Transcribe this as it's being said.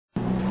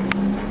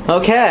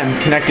Okay, I'm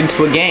connected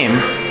to a game.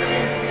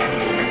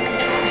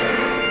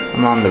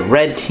 I'm on the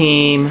red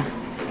team.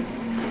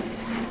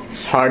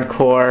 It's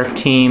hardcore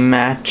team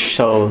match,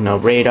 so no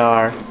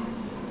radar.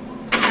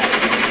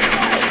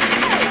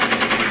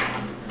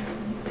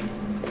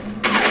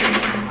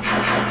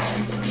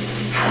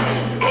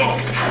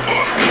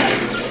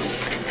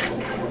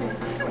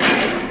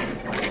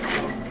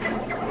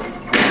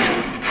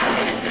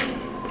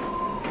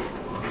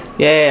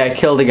 Yay, I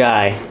killed a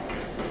guy.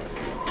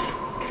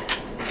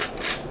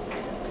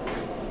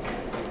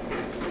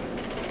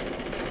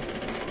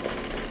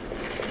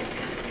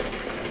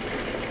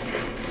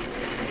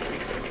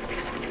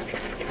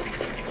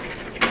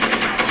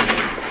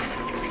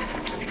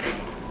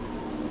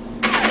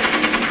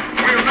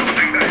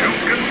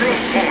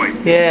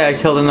 Yeah,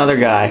 I killed another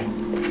guy.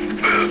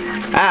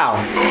 Ow!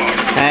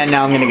 And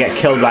now I'm gonna get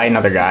killed by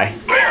another guy.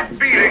 They're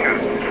beating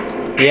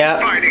us.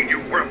 Yep. Fighting, you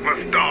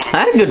worthless dog. I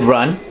had a good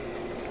run.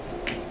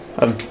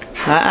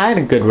 I had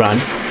a good run.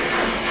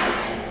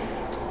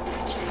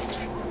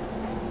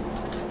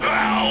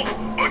 Ow!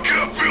 I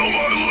can't feel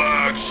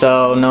my legs.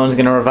 So, no one's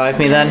gonna revive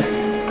me then?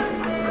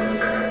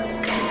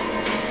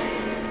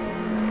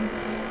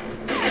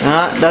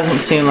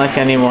 Doesn't seem like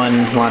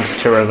anyone wants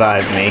to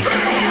revive me.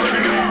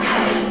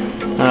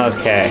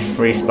 Okay,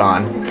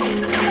 respawn.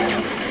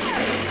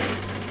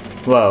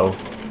 Whoa.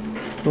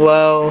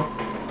 Whoa.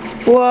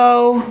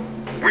 Whoa!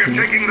 We're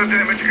taking the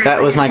damage.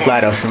 That was my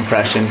GLaDOS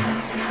impression.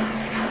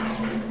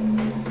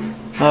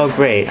 Oh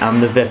great, I'm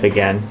the VIP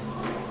again.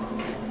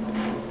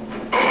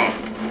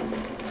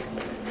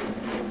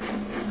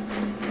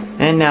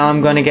 And now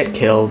I'm gonna get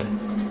killed.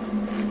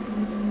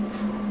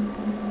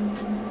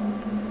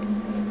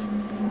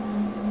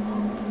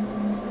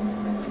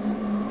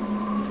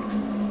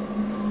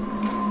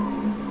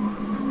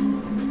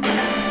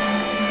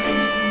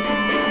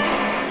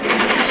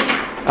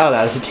 Oh,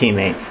 that was a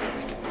teammate.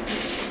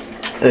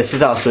 This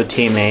is also a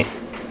teammate.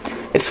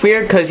 It's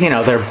weird because, you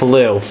know, they're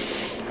blue.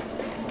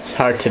 It's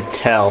hard to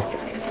tell.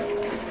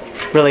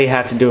 Really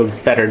have to do a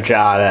better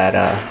job at,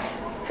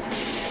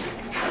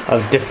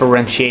 of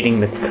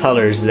differentiating the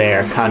colors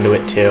there,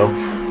 Conduit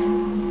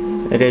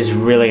 2. It is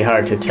really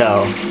hard to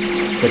tell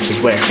which is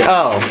which.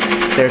 Oh,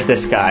 there's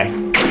this guy.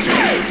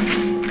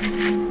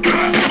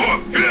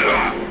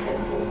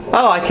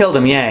 Oh, I killed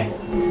him, yay.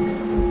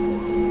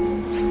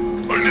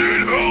 I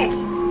need help.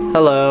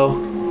 Hello.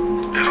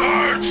 It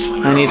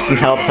hurts. I need some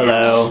help,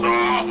 hello.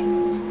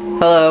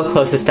 Hello,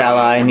 closest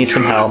ally, I need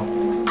some help.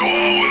 Go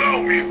on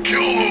without me and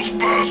kill those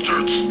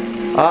bastards.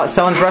 Oh,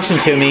 someone's rushing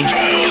to me.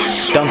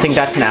 Don't think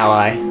that's an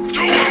ally.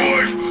 Tell my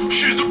wife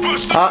she's the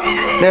best thing I've ever Oh,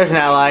 had. there's an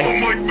ally.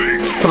 Unlike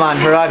me. Come on,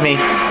 revive me.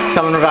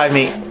 Someone revive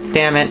me.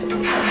 Damn it.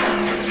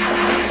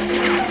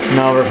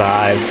 No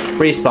revive.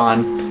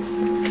 Respawn.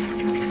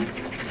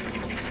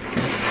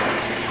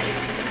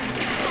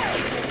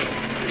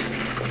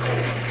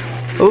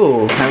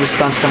 Ooh, I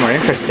respawned somewhere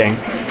interesting.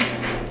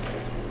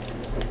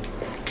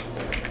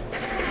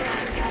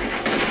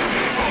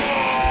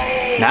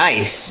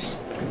 Nice.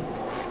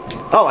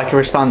 Oh, I can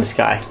respawn this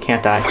guy,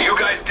 can't I? Will you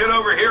guys get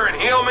over here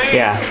and heal me?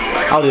 Yeah,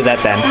 I'll do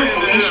that then.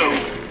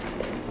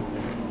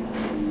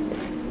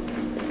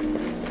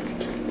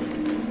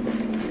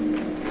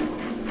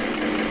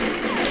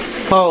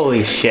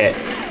 Holy shit.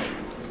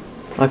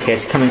 Okay,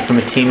 it's coming from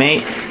a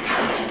teammate.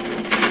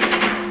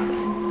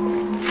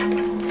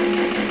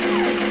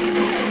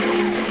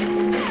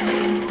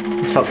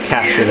 Let's help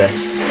capture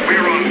this.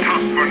 We're on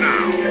top for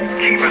now.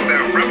 Keep at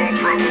their rebel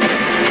throat.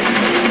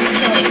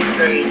 Killing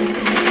spree.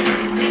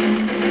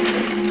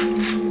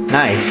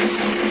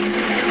 Nice.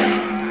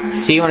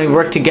 See, when we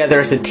work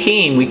together as a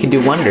team, we can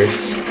do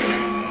wonders.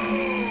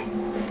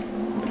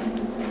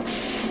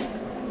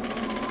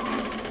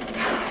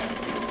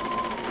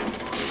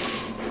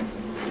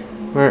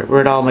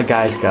 Where'd all my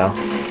guys go?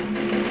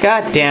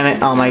 God damn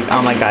it, all my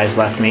guys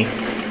left me.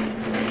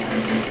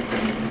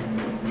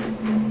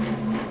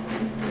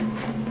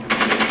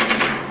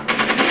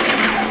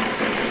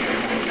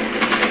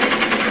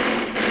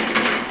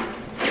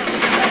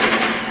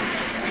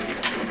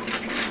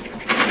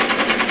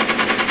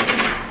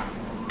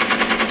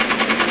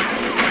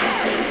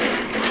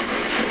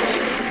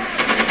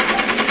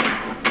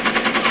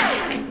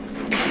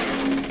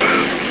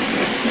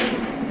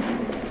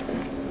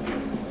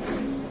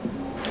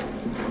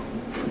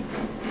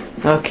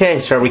 Okay,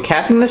 so are we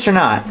capping this or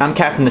not? I'm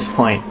capping this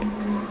point.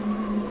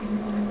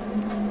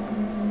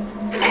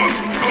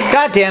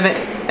 God damn it!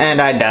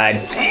 And I died.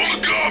 All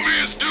the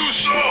commies do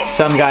so.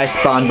 Some guy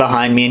spawned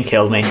behind me and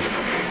killed me.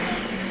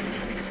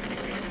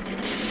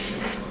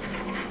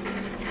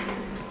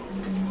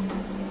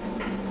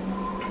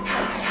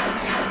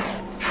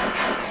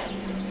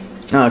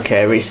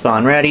 Okay,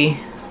 respawn ready.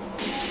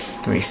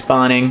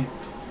 Respawning.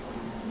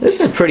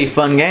 This is a pretty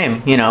fun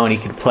game, you know, and you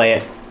can play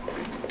it.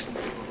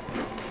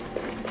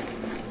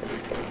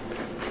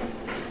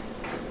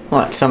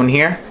 What, someone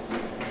here?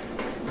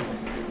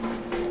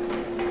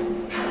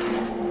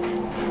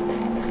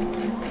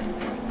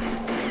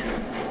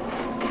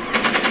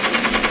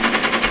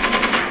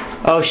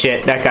 Oh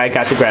shit, that guy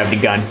got the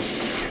gravity gun.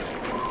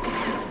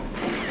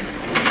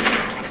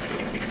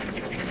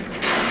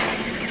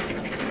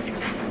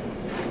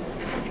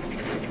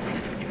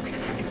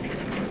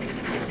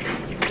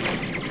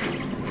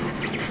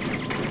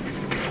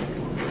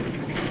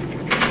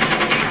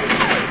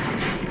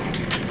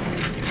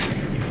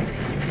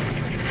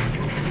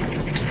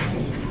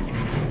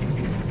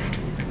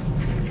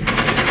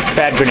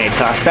 Bad grenade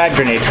toss, bad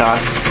grenade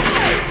toss.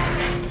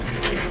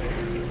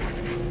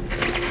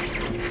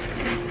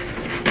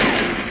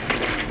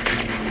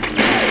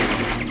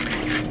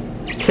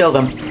 Killed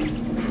him.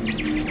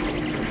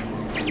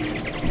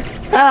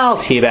 I'll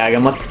teabag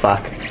him, what the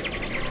fuck.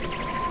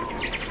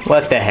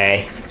 What the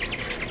hey.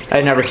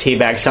 I've never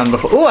teabagged someone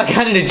before. Ooh, I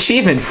got an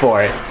achievement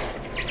for it.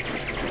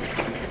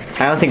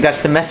 I don't think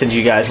that's the message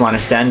you guys want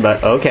to send,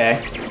 but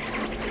okay.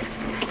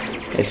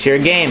 It's your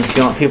game. If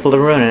you want people to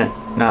ruin it,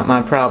 not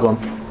my problem.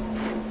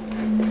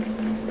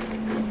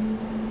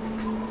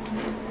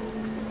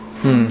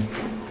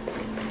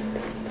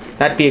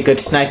 That'd be a good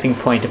sniping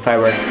point if I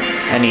were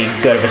any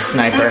good of a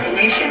sniper.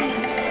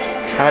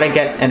 How'd I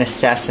get an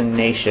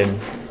assassination?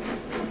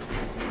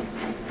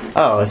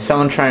 Oh, is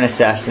someone trying to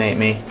assassinate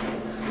me?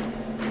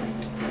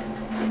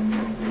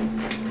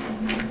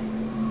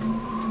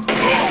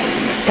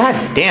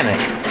 God damn it.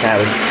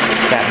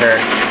 That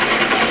hurt.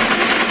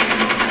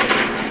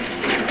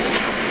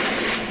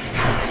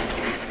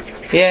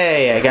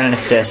 Yay, I got an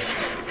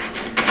assist.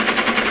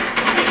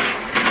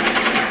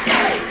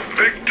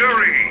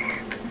 Victory,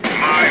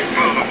 my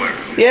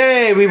followers.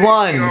 Yay, we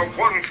won! You're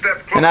one step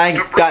closer And I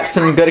to got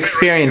some good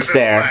experience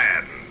there.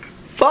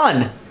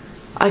 Fun!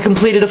 I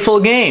completed a full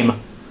game.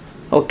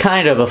 Well,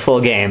 kind of a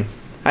full game.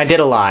 I did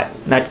a lot.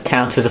 That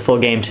counts as a full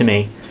game to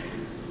me.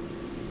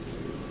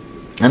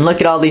 And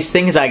look at all these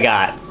things I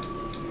got.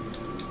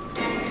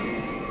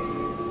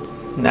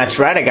 That's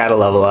right, I gotta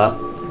level up.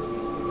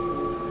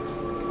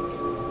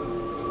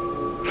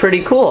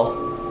 Pretty cool.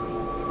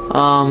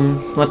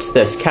 What's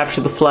this?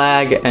 Capture the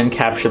flag and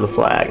capture the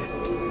flag.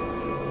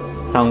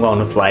 I'm going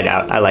with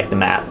whiteout. I like the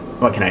map.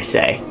 What can I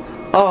say?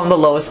 Oh, I'm the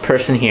lowest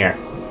person here.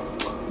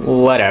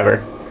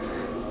 Whatever.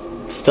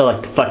 Still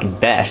like the fucking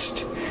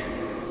best.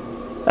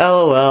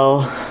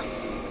 LOL.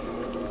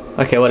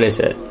 Okay, what is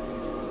it?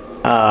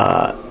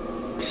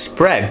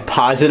 Spread.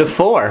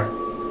 +4.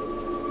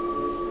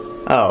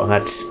 Oh,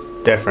 that's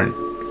different.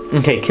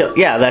 Okay, kill.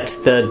 Yeah, that's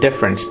the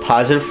difference.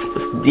 Positive.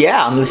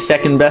 Yeah, I'm the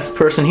second best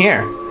person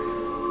here.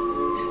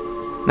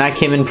 And I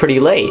came in pretty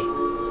late.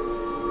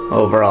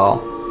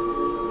 Overall.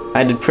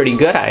 I did pretty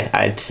good,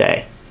 I'd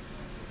say.